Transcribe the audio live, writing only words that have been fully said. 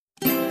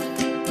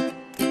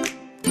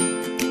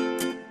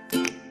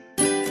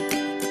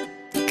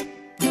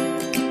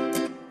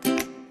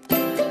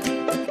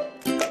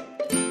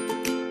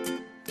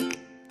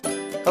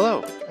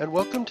and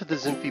welcome to the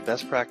Zinfi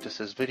Best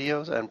Practices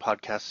videos and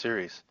podcast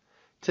series.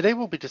 Today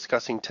we'll be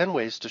discussing 10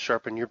 ways to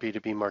sharpen your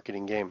B2B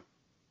marketing game.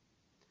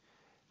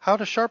 How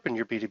to sharpen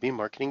your B2B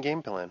marketing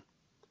game plan.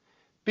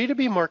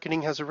 B2B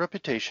marketing has a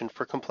reputation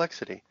for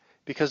complexity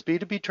because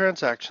B2B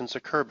transactions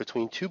occur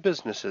between two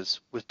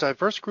businesses with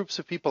diverse groups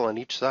of people on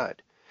each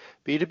side.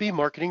 B2B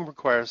marketing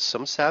requires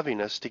some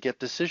savviness to get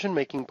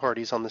decision-making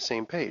parties on the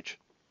same page.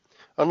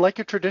 Unlike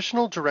a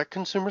traditional direct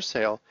consumer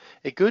sale,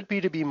 a good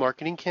B2B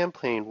marketing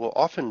campaign will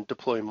often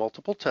deploy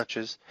multiple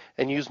touches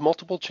and use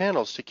multiple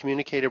channels to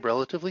communicate a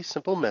relatively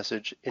simple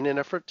message in an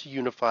effort to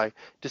unify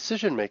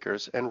decision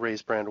makers and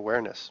raise brand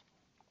awareness.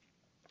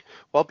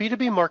 While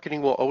B2B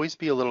marketing will always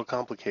be a little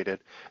complicated,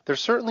 there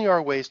certainly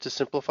are ways to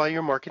simplify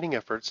your marketing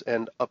efforts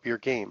and up your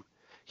game.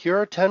 Here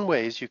are 10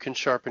 ways you can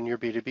sharpen your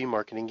B2B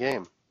marketing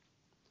game.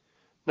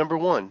 Number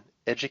 1,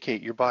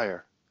 educate your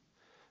buyer.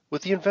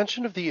 With the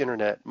invention of the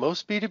internet,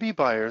 most B2B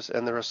buyers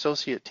and their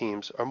associate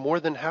teams are more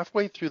than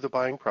halfway through the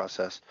buying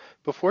process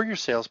before your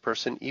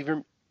salesperson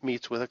even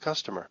meets with a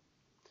customer.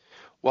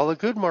 While a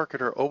good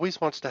marketer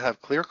always wants to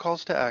have clear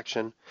calls to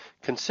action,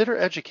 consider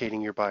educating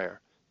your buyer,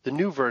 the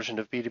new version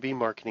of B2B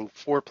marketing,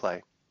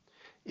 foreplay.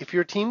 If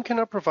your team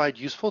cannot provide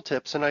useful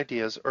tips and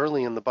ideas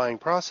early in the buying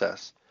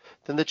process,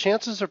 then the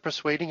chances of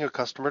persuading a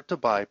customer to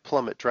buy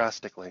plummet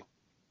drastically.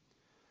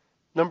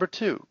 Number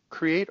 2,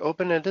 create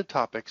open-ended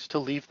topics to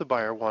leave the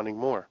buyer wanting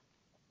more.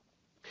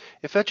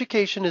 If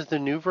education is the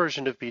new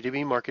version of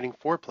B2B marketing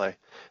foreplay,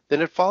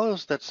 then it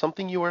follows that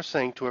something you are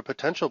saying to a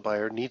potential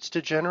buyer needs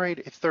to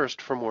generate a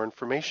thirst for more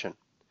information.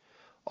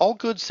 All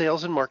good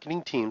sales and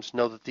marketing teams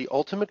know that the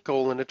ultimate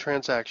goal in a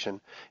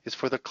transaction is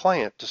for the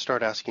client to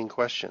start asking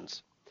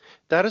questions.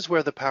 That is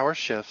where the power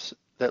shifts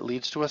that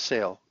leads to a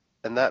sale,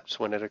 and that's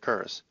when it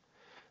occurs.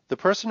 The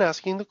person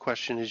asking the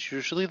question is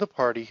usually the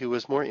party who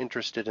is more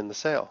interested in the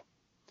sale.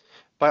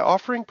 By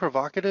offering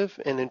provocative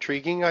and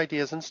intriguing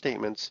ideas and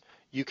statements,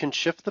 you can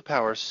shift the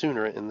power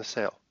sooner in the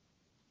sale.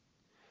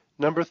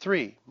 Number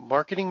 3,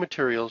 marketing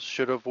materials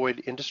should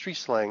avoid industry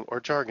slang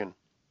or jargon.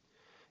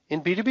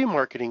 In B2B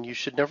marketing, you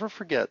should never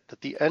forget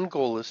that the end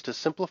goal is to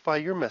simplify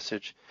your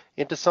message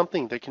into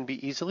something that can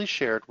be easily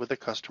shared with a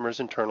customer's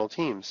internal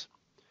teams.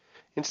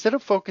 Instead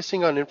of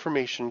focusing on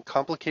information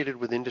complicated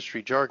with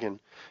industry jargon,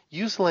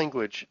 use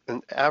language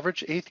an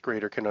average 8th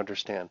grader can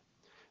understand.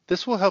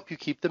 This will help you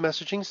keep the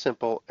messaging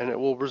simple, and it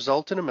will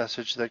result in a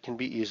message that can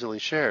be easily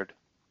shared.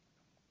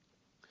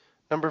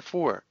 Number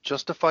 4,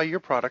 justify your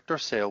product or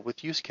sale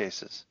with use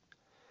cases.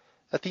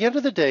 At the end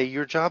of the day,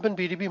 your job in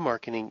B2B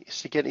marketing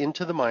is to get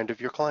into the mind of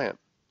your client.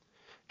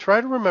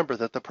 Try to remember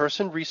that the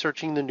person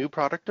researching the new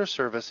product or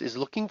service is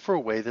looking for a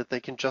way that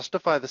they can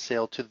justify the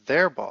sale to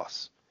their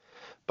boss.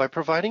 By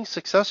providing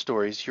success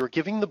stories, you're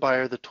giving the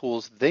buyer the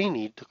tools they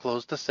need to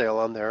close the sale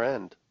on their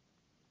end.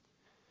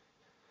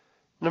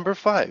 Number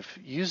 5,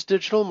 use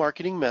digital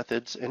marketing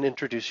methods and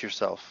introduce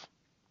yourself.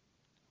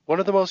 One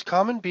of the most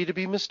common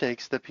B2B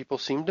mistakes that people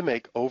seem to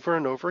make over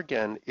and over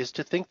again is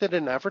to think that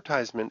an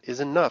advertisement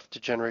is enough to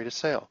generate a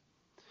sale.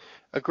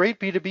 A great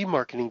B2B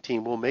marketing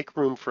team will make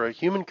room for a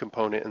human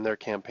component in their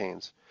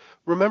campaigns,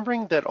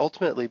 remembering that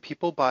ultimately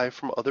people buy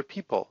from other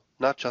people,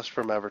 not just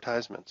from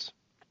advertisements.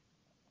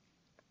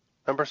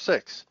 Number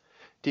 6,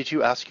 did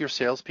you ask your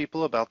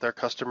salespeople about their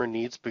customer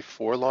needs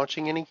before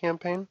launching any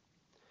campaign?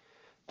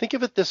 Think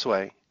of it this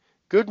way.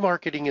 Good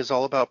marketing is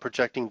all about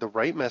projecting the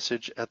right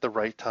message at the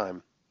right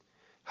time.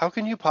 How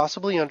can you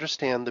possibly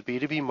understand the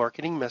B2B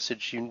marketing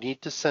message you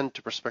need to send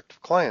to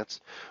prospective clients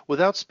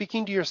without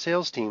speaking to your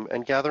sales team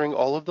and gathering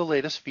all of the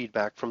latest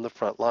feedback from the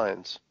front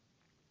lines?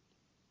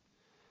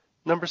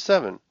 Number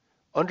 7,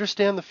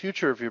 understand the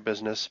future of your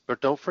business, but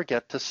don't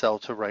forget to sell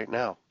to right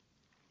now.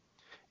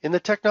 In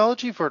the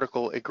technology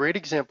vertical, a great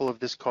example of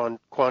this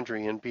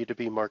quandary in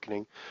B2B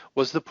marketing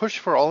was the push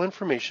for all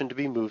information to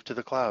be moved to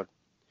the cloud.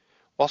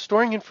 While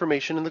storing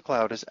information in the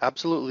cloud is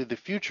absolutely the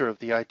future of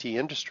the IT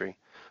industry,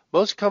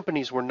 most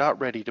companies were not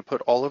ready to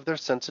put all of their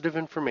sensitive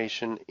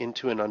information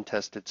into an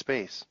untested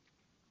space.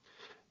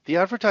 The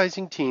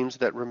advertising teams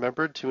that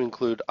remembered to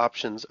include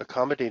options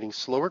accommodating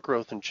slower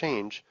growth and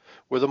change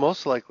were the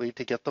most likely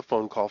to get the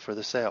phone call for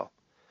the sale.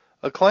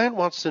 A client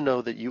wants to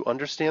know that you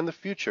understand the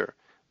future,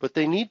 but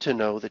they need to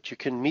know that you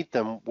can meet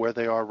them where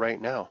they are right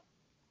now.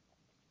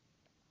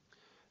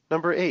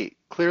 Number 8,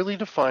 clearly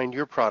define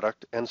your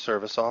product and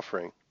service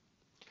offering.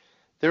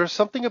 There is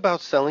something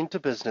about selling to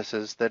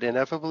businesses that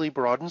inevitably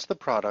broadens the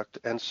product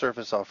and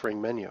service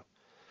offering menu.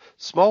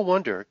 Small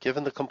wonder,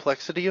 given the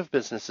complexity of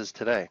businesses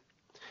today.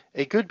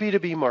 A good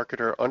B2B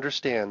marketer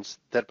understands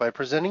that by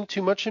presenting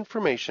too much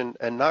information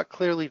and not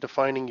clearly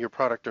defining your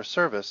product or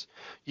service,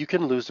 you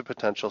can lose a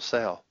potential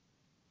sale.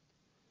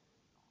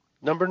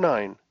 Number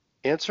 9,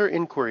 answer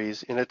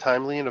inquiries in a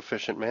timely and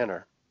efficient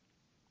manner.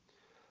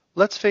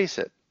 Let's face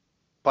it,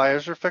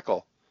 buyers are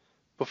fickle.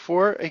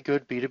 Before a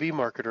good B2B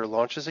marketer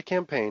launches a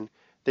campaign,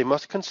 they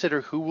must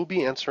consider who will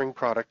be answering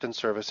product and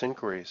service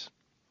inquiries.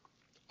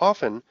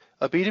 Often,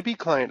 a B2B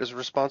client is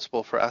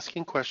responsible for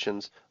asking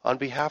questions on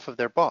behalf of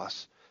their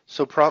boss,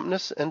 so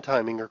promptness and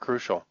timing are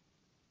crucial.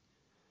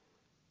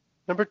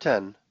 Number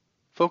 10,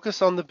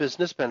 Focus on the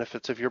business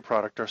benefits of your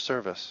product or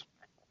service.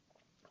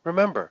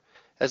 Remember,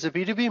 as a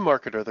B2B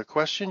marketer, the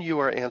question you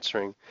are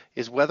answering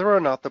is whether or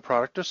not the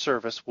product or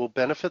service will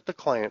benefit the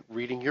client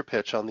reading your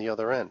pitch on the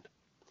other end.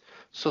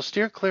 So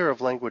steer clear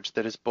of language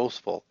that is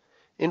boastful,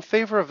 in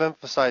favor of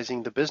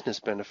emphasizing the business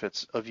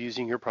benefits of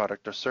using your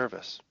product or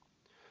service.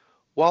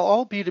 While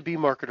all B2B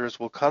marketers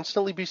will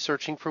constantly be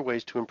searching for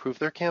ways to improve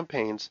their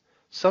campaigns,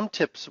 some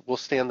tips will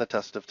stand the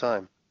test of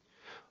time.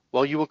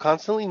 While you will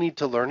constantly need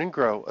to learn and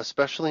grow,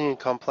 especially in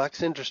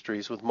complex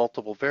industries with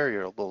multiple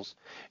variables,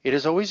 it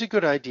is always a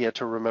good idea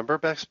to remember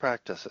best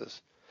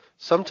practices.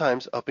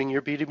 Sometimes upping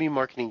your B2B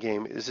marketing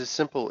game is as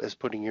simple as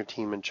putting your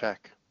team in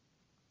check.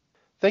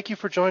 Thank you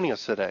for joining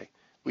us today.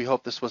 We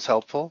hope this was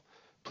helpful.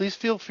 Please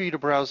feel free to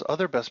browse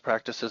other best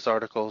practices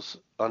articles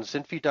on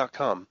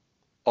zinfi.com,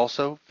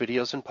 also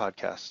videos and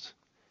podcasts.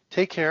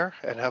 Take care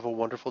and have a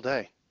wonderful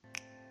day.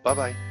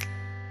 Bye-bye.